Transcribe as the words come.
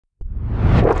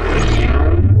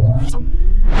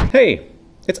Hey,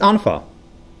 it's Anfa.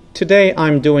 Today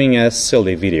I'm doing a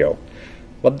silly video,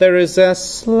 but there is a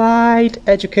slight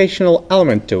educational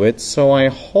element to it, so I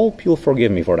hope you'll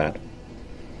forgive me for that.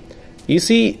 You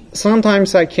see,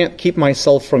 sometimes I can't keep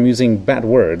myself from using bad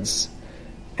words,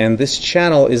 and this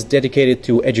channel is dedicated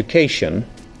to education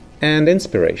and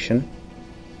inspiration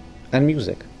and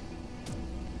music.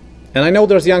 And I know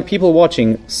there's young people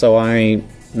watching, so I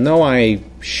know I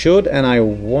should and I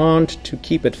want to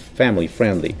keep it family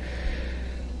friendly.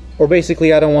 Or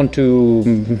basically, I don't want to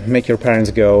make your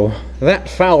parents go, "That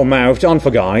foul-mouthed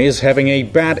Anfa guy is having a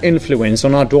bad influence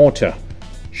on our daughter.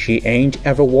 She ain't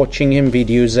ever watching him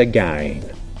videos again."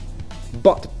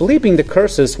 But bleeping the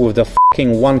curses with the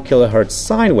fucking 1 kHz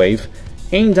sine wave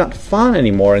ain't that fun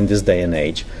anymore in this day and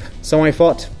age. So I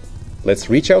thought, let's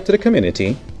reach out to the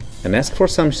community and ask for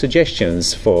some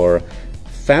suggestions for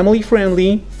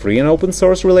family-friendly, free and open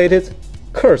source related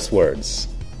curse words,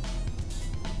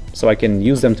 so I can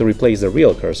use them to replace the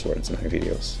real curse words in my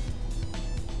videos.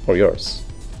 Or yours.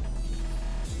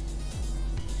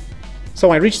 So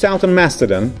I reached out on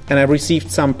Mastodon and I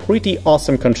received some pretty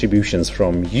awesome contributions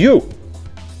from you.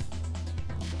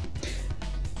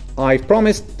 I've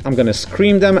promised I'm gonna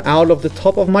scream them out of the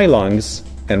top of my lungs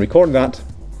and record that,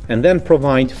 and then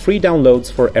provide free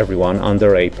downloads for everyone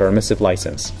under a permissive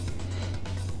license.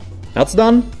 That's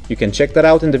done. You can check that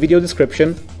out in the video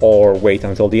description, or wait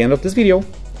until the end of this video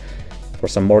for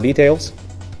some more details.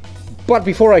 But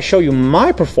before I show you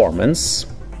my performance,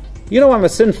 you know I'm a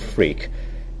synth freak,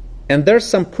 and there's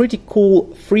some pretty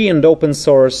cool free and open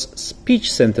source speech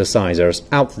synthesizers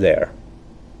out there.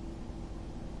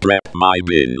 Prep my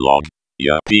bin log,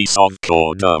 you piece of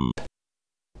core dump.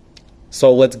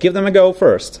 So let's give them a go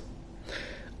first.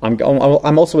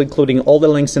 I'm also including all the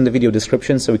links in the video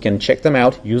description so you can check them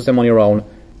out, use them on your own,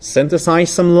 synthesize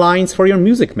some lines for your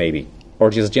music maybe, or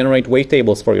just generate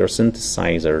wavetables for your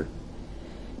synthesizer.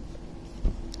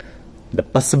 The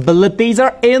possibilities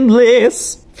are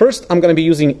endless! First, I'm going to be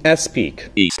using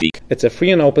eSpeak. eSpeak. It's a free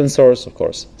and open source, of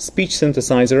course, speech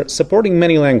synthesizer supporting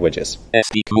many languages.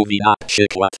 eSpeak mówi na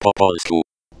przykład po polsku.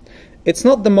 It's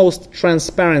not the most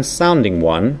transparent sounding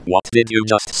one. What did you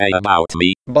just say about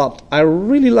me? But I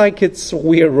really like its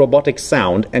weird robotic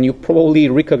sound, and you probably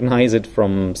recognize it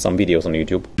from some videos on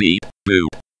YouTube. Beep, boop,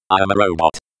 I am a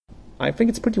robot. I think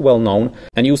it's pretty well known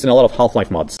and used in a lot of Half-Life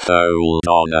mods. Hold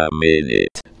on a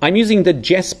minute. I'm using the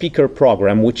Gespeaker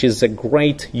program, which is a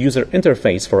great user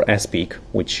interface for eSpeak,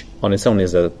 which on its own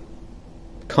is a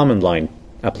command line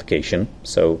application,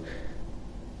 so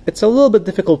it's a little bit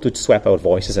difficult to swap out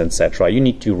voices, etc. You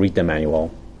need to read the manual.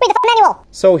 Read the manual!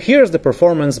 So here's the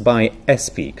performance by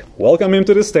eSpeak. Welcome him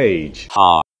to the stage.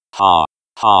 Ha, ha,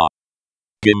 ha.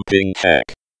 Gimping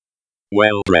heck.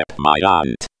 Well, prep my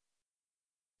aunt.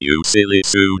 You silly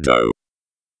pseudo.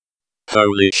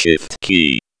 Holy shift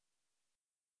key.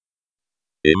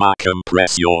 Ima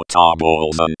compress your tar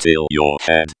balls until your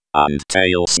head and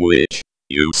tail switch.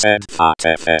 You said fat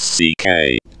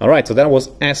FSCK. Alright, so that was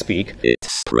eSpeak.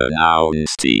 It's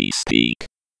pronounced eSpeak.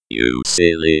 You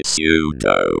silly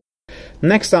pseudo.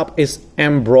 Next up is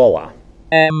MBROLA.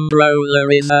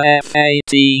 MBROLA is a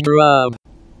FAT grub.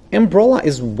 MBROLA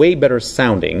is way better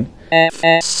sounding.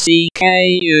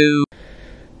 FSCKU.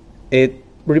 It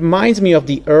reminds me of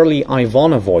the early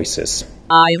Ivona voices.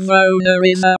 Ivona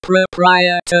is a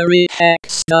proprietary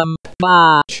hex dump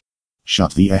batch.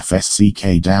 Shut the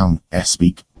FSCK down,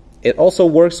 eSpeak. It also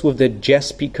works with the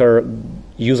Gespeaker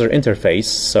user interface,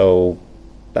 so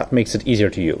that makes it easier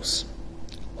to use.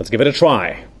 Let's give it a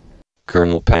try.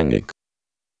 Kernel panic.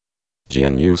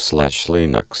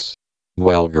 GNU/Linux.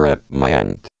 Well, grab my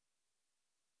hand.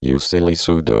 You silly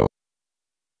pseudo.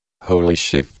 Holy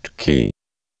shift key.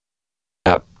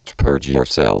 Apt purge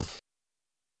yourself.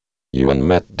 You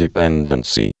unmet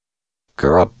dependency.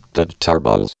 Corrupted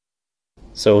tarballs.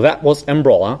 So that was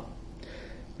MBROLA.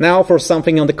 Now for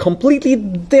something on the completely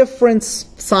different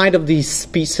side of the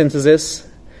speech synthesis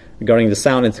regarding the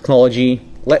sound and technology,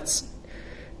 let's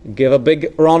give a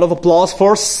big round of applause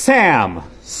for Sam,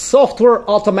 Software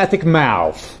Automatic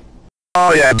Mouth.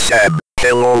 I am Sam.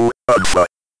 Hello, Anfa.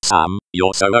 Sam,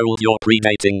 you're so old you're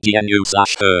predating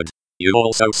GNU/Herd. You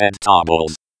also said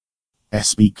tarballs.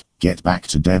 eSpeak, get back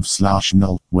to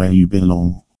dev/null, where you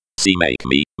belong. See, make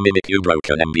me mimic you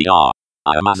broken MBR.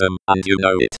 I am Adam, and you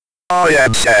know it. I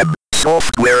am Sam.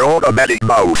 Software automatic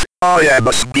mouth. I am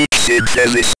a speech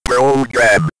synthesis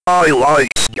program. I like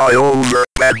sky over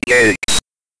pancakes.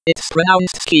 It's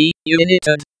pronounced ski, you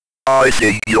idiot. I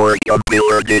think your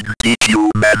compiler didn't teach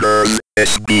you manners,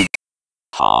 eSpeak.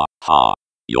 Ha, ha.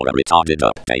 You're a retarded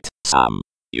update, Sam.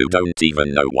 You don't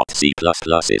even know what C++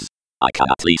 is. I can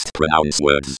at least pronounce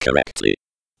words correctly.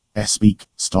 eSpeak,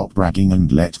 stop bragging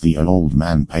and let the old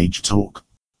man page talk.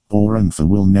 Borenfa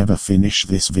will never finish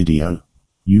this video.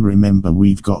 You remember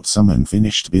we've got some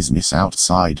unfinished business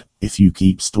outside. If you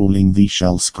keep stalling the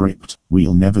shell script,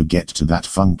 we'll never get to that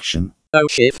function. Oh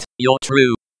shift, you're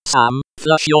true. Sam,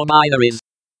 flush your binaries.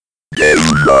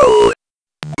 No.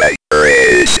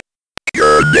 Is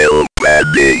your little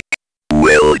panic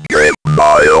will grip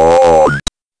my arm.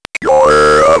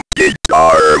 You're a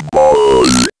guitar ball.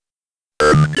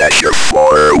 Dash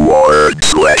forward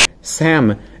slash.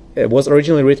 Sam was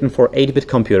originally written for 8-bit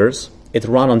computers. It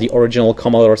ran on the original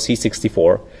Commodore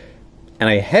C64. And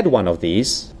I had one of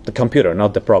these, the computer,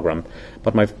 not the program.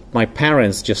 But my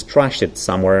parents just trashed it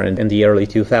somewhere in the early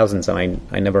 2000s, and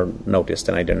I never noticed,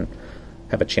 and I didn't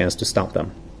have a chance to stop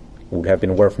them. It would have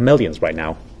been worth millions right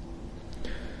now.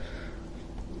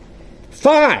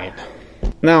 Fine!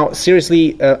 Now,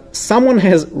 seriously, someone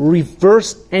has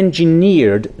reverse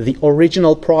engineered the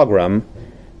original program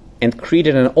and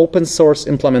created an open source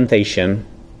implementation.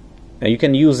 Now, you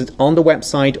can use it on the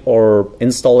website or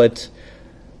install it.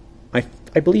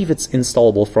 I believe it's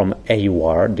installable from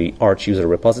AUR, the Arch User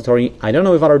Repository. I don't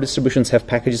know if other distributions have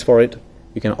packages for it.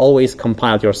 You can always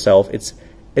compile it yourself. It's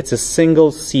a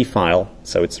single C file,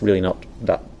 so it's really not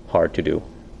that hard to do.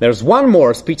 There's one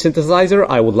more speech synthesizer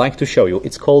I would like to show you.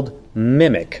 It's called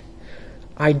Mimic.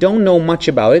 I don't know much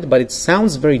about it, but it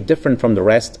sounds very different from the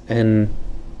rest, and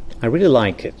I really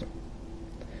like it.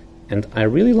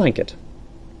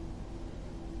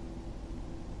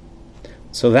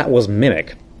 So that was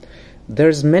Mimic.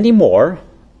 There's many more.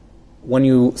 When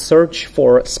you search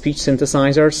for speech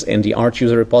synthesizers in the Arch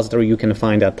User Repository, you can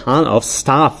find a ton of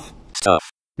stuff.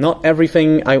 Not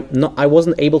everything. I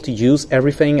wasn't able to use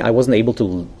everything. I wasn't able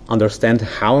to understand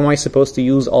how am I supposed to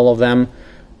use all of them.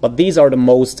 But these are the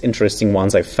most interesting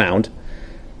ones I've found.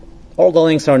 All the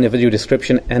links are in the video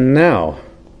description. And now,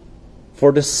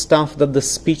 for the stuff that the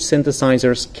speech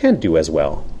synthesizers can do as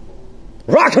well.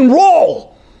 Rock and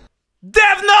roll!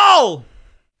 Dev null!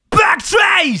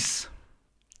 Backtrace!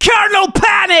 Kernel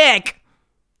panic!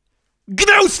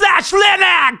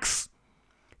 GNU/Linux!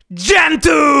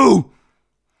 Gentoo!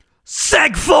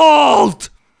 Segfault!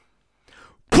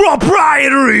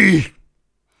 Proprietary!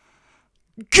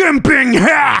 Gimping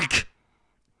hack!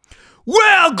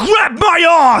 Well, grab my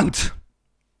aunt!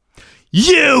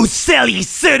 You silly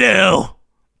sudo!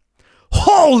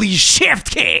 Holy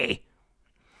shift key!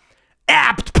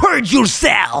 Apt purge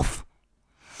yourself!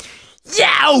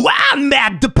 Yo,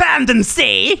 unmet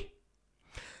dependency!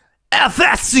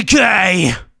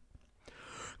 FSCK!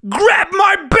 Grab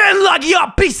my bin like you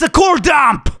piece of core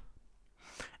dump!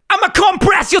 I'ma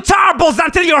compress your tarbles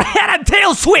until your head and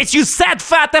tail switch, you sad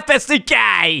fat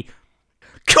FSCK!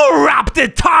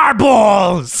 Corrupted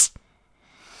tarbles!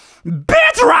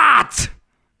 Bitrot!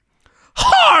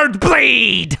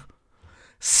 Heartbleed!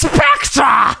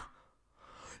 Spectra!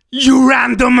 You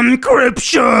random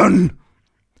encryption!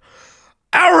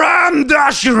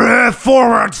 ram-ref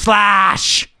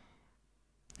 /.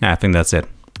 I think that's it.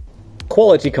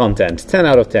 Quality content, 10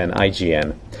 out of 10,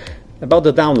 IGN. About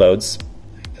the downloads,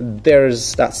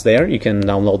 that's there. You can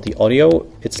download the audio.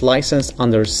 It's licensed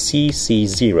under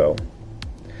CC0.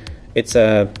 It's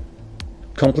a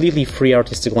completely free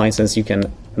artistic license.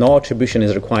 No attribution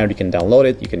is required. You can download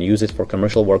it. You can use it for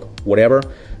commercial work, whatever.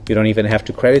 You don't even have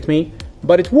to credit me,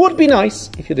 but it would be nice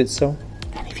if you did so.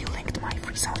 And if you linked my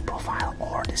free sound profile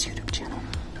or this YouTube channel.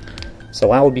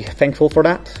 So I will be thankful for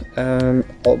that.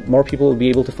 More people will be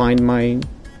able to find my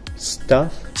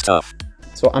stuff.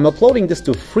 So I'm uploading this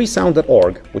to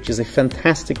freesound.org, which is a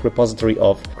fantastic repository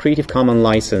of Creative Commons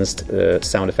licensed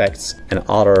sound effects and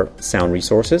other sound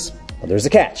resources. But there's a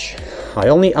catch. I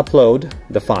only upload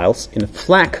the files in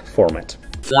FLAC format.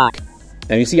 FLAC.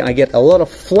 And you see, I get a lot of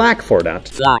flack for that.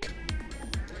 FLAC.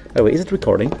 By the way, is it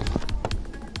recording?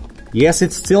 Yes,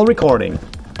 it's still recording.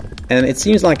 And it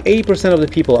seems like 80% of the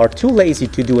people are too lazy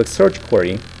to do a search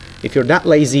query. If you're that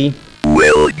lazy,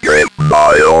 will grip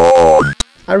my arm.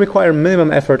 I require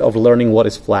minimum effort of learning what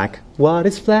is FLAC. What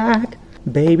is FLAC?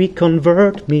 Baby,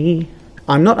 convert me.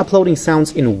 I'm not uploading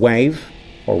sounds in WAV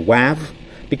or WAV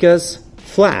because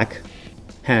FLAC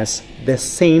has the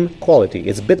same quality.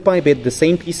 It's bit by bit the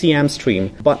same PCM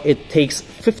stream, but it takes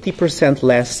 50%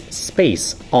 less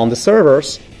space on the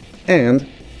servers, and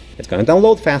it's gonna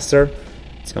download faster,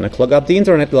 it's gonna clog up the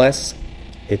internet less,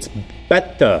 it's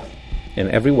better in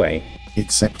every way.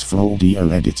 Except for audio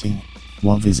editing.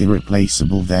 WAV is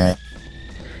irreplaceable there.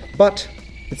 But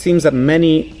it seems that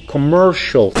many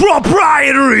commercial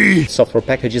proprietary software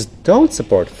packages don't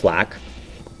support FLAC,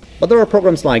 but there are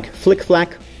programs like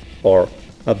FlickFLAC or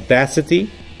Audacity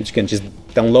which you can just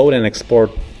download and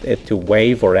export it to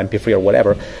WAV or MP3 or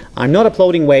whatever. I'm not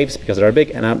uploading WAVs because they're big,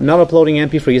 and I'm not uploading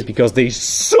MP3s because they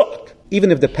suck,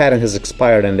 even if the patent has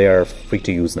expired and they are free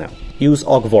to use now. Use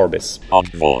Ogg Vorbis. Ogg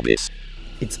Vorbis.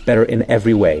 It's better in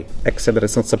every way, except that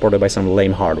it's not supported by some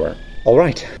lame hardware.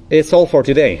 Alright, it's all for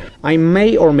today. I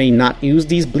may or may not use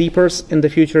these bleepers in the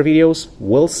future videos.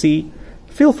 We'll see.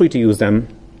 Feel free to use them.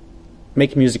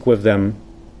 Make music with them.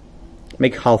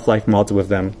 Make Half-Life mods with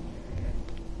them.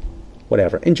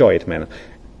 Whatever. Enjoy it, man.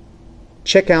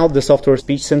 Check out the software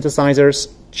speech synthesizers.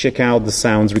 Check out the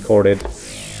sounds recorded.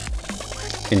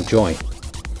 Enjoy.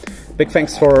 Big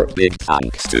thanks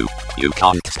to You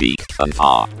Can't Speak and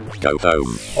Far. Go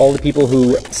home. All the people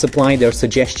who supplied their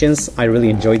suggestions. I really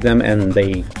enjoyed them and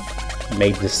they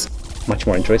made this much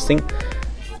more interesting.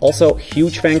 Also,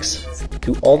 huge thanks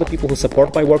to all the people who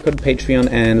support my work on Patreon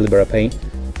and LiberaPay.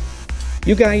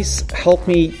 You guys help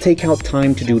me take out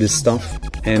time to do this stuff,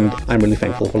 and I'm really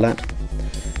thankful for that.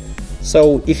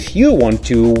 So if you want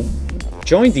to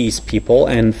join these people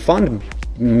and fund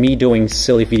me doing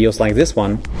silly videos like this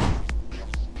one,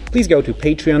 please go to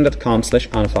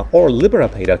patreon.com/anfa or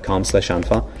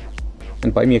liberapay.com/anfa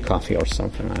and buy me a coffee or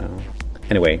something, I don't know.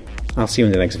 Anyway, I'll see you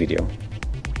in the next video.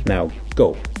 Now,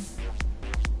 go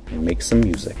and make some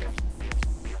music.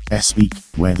 eSpeak,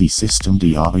 where the system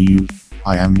DRU.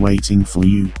 I am waiting for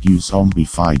you, you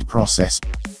zombified process.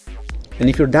 And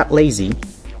if you're that lazy,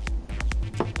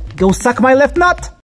 go suck my left nut!